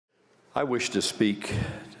I wish to speak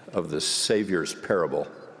of the Savior's parable,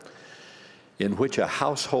 in which a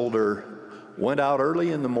householder went out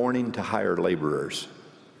early in the morning to hire laborers.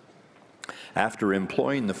 After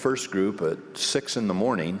employing the first group at 6 in the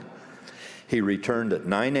morning, he returned at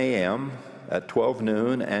 9 a.m., at 12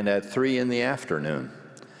 noon, and at 3 in the afternoon,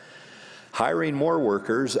 hiring more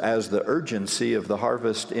workers as the urgency of the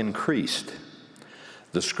harvest increased.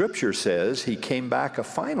 The scripture says he came back a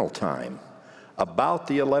final time, about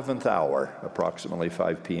the 11th hour, approximately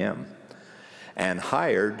 5 p.m., and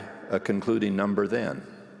hired a concluding number then.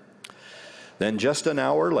 Then just an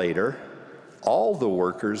hour later, all the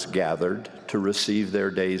workers gathered to receive their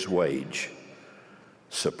day's wage.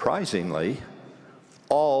 Surprisingly,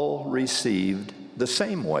 all received the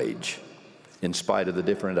same wage, in spite of the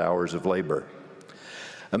different hours of labor.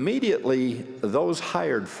 Immediately, those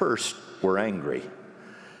hired first were angry,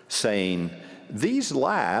 saying, "These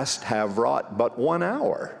last have wrought but 1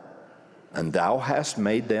 hour, and thou hast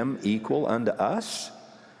made them equal unto us,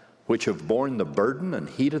 which have borne the burden and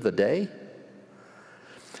heat of the day?"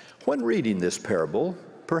 When reading this parable,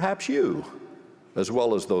 perhaps you, as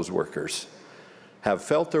well as those workers, have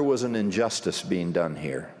felt there was an injustice being done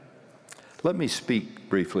here. Let me speak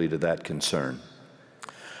briefly to that concern.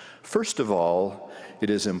 First of all, it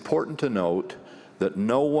is important to note that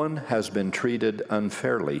no one has been treated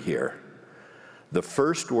unfairly here. The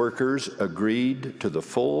first workers agreed to the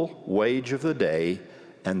full wage of the day,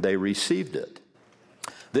 and they received it.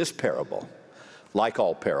 This parable, like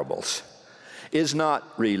all parables, is not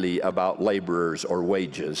really about laborers or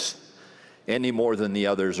wages, any more than the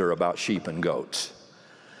others are about sheep and goats.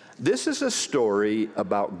 This is a story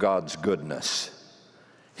about God's goodness,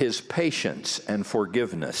 His patience and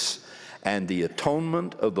forgiveness, and the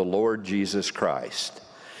atonement of the Lord Jesus Christ.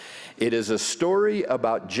 It is a story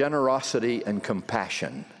about generosity and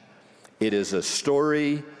compassion. It is a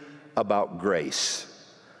story about grace.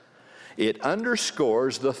 It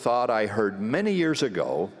underscores the thought I heard many years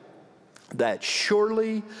ago that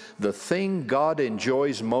surely the thing God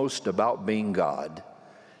enjoys most about being God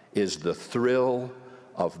is the thrill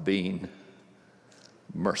of being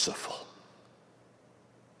merciful,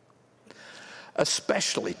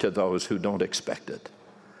 especially to those who don't expect it,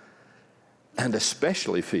 and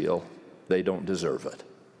especially feel they don't deserve it.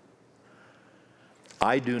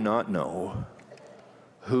 I do not know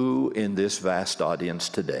who in this vast audience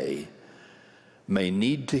today may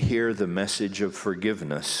need to hear the message of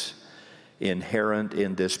forgiveness inherent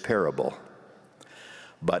in this parable.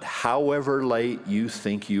 But however late you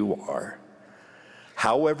think you are,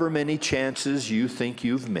 however many chances you think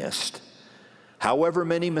you've missed, however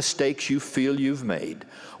many mistakes you feel you've made,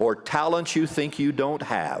 or talents you think you don't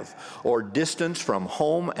have, or distance from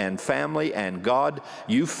home and family and God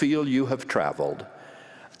you feel you have traveled,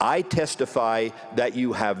 I testify that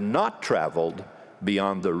you have not traveled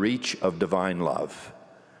beyond the reach of divine love.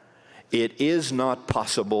 It is not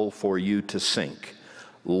possible for you to sink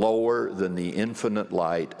lower than the infinite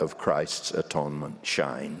light of Christ's atonement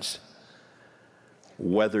shines.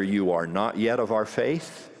 Whether you are not yet of our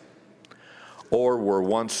faith, or were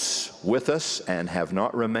once with us and have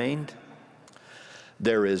not remained,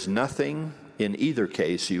 there is nothing in either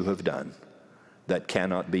case you have done that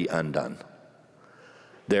cannot be undone.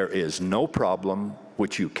 There is no problem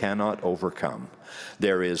which you cannot overcome.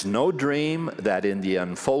 There is no dream that in the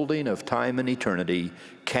unfolding of time and eternity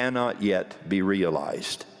cannot yet be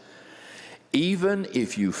realized. Even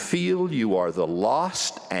if you feel you are the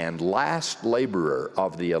lost and last laborer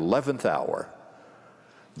of the 11th hour,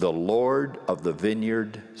 the Lord of the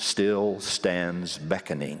vineyard still stands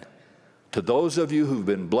beckoning. To those of you who've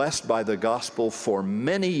been blessed by the gospel for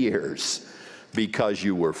many years because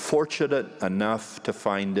you were fortunate enough to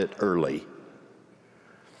find it early.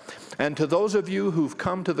 And to those of you who've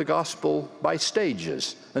come to the gospel by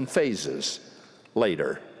stages and phases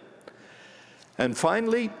later. And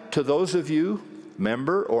finally, to those of you,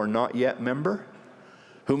 member or not yet member,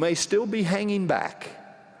 who may still be hanging back,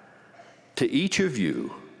 to each of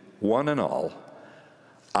you, one and all,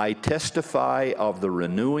 I testify of the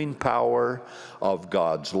renewing power of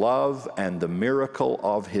God's love and the miracle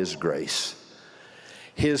of His grace.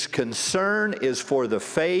 His concern is for the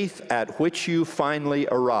faith at which you finally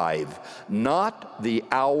arrive, not the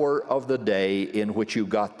hour of the day in which you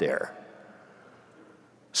got there.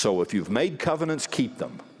 So if you've made covenants, keep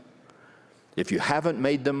them. If you haven't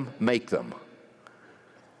made them, make them.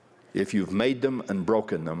 If you've made them and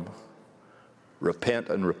broken them, repent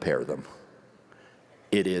and repair them.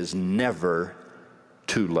 It is never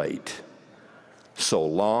too late, so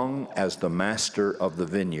long as the master of the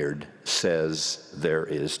vineyard says there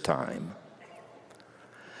is time.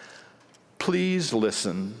 Please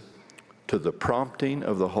listen to the prompting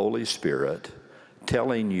of the Holy Spirit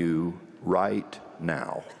telling you right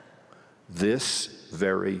now, this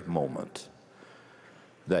very moment,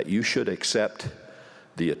 that you should accept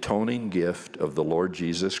the atoning gift of the Lord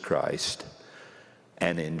Jesus Christ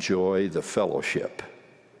and enjoy the fellowship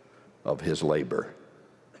of his labor.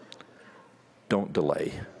 Don't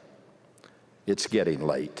delay. It's getting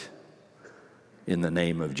late. In the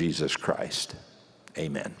name of Jesus Christ,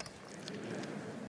 amen.